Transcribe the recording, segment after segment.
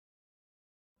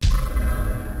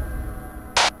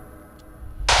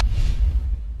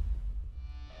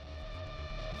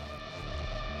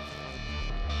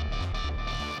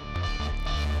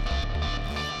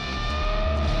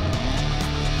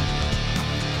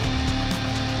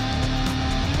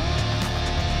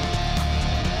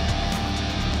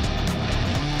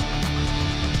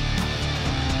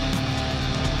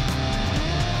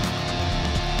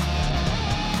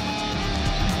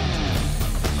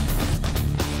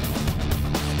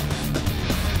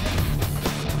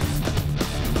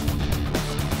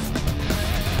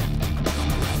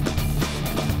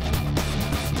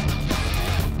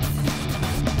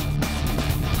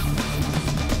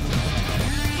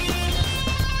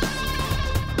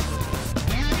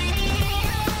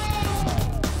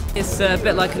It's a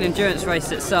bit like an endurance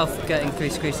race itself, getting through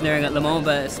Scrutineering at Le Mans,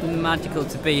 but it's magical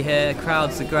to be here.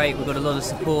 Crowds are great, we've got a lot of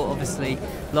support. Obviously,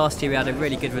 last year we had a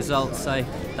really good result, so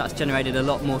that's generated a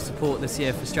lot more support this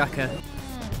year for Strakka.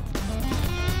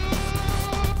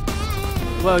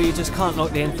 Well, you just can't knock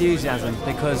the enthusiasm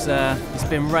because it's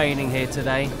been raining here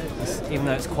today, even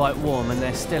though it's quite warm, and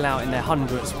they're still out in their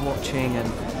hundreds watching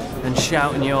and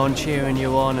shouting you on, cheering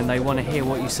you on, and they want to hear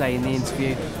what you say in the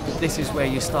interview. This is where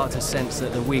you start to sense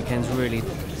that the weekend's really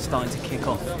starting to kick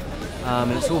off.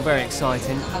 And it's all very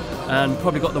exciting, and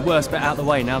probably got the worst bit out of the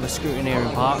way now, the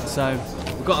Scrutineering part. So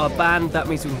we've got our band, that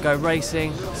means we can go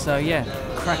racing. So yeah,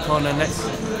 crack on and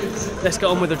let's get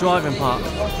on with the driving part.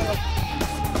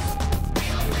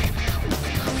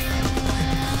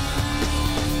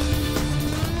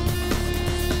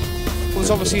 There's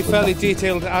obviously a fairly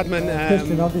detailed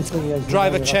admin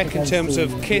driver check in terms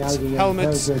of kit,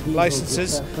 helmets,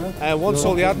 licences. Once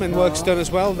all the admin work's done as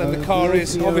well, then the car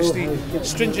is obviously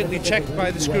stringently checked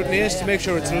by the scrutineers to make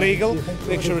sure it's legal,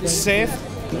 make sure it's safe.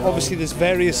 Obviously there's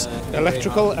various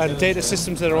electrical and data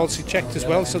systems that are also checked as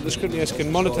well, so the scrutineers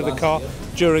can monitor the car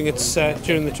during the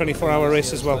 24-hour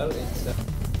race as well.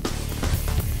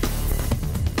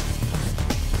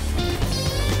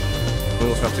 We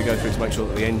also have to go through to make sure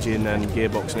that the engine and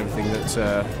gearbox and everything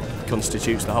that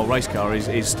constitutes the whole race car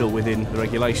is still within the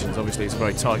regulations. Obviously it's a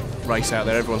very tight race out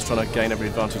there, everyone's trying to gain every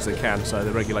advantage they can, so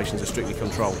the regulations are strictly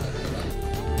controlled.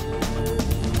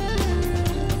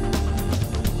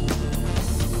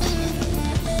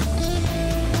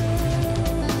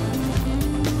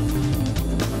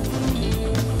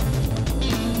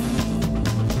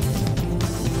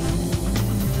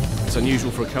 It's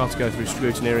unusual for a car to go through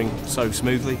scrutineering so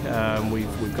smoothly.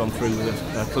 We've gone through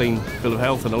with a clean bill of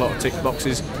health and a lot of tick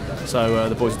boxes, so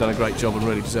the boys have done a great job and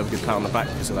really deserve a good pat on the back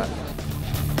because of that.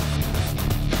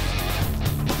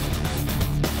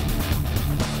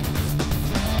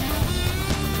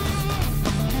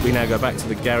 We now go back to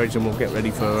the garage and we'll get ready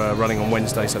for running on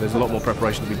Wednesday, so there's a lot more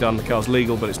preparation to be done. The car's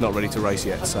legal, but it's not ready to race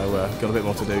yet, so got a bit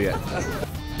more to do yet.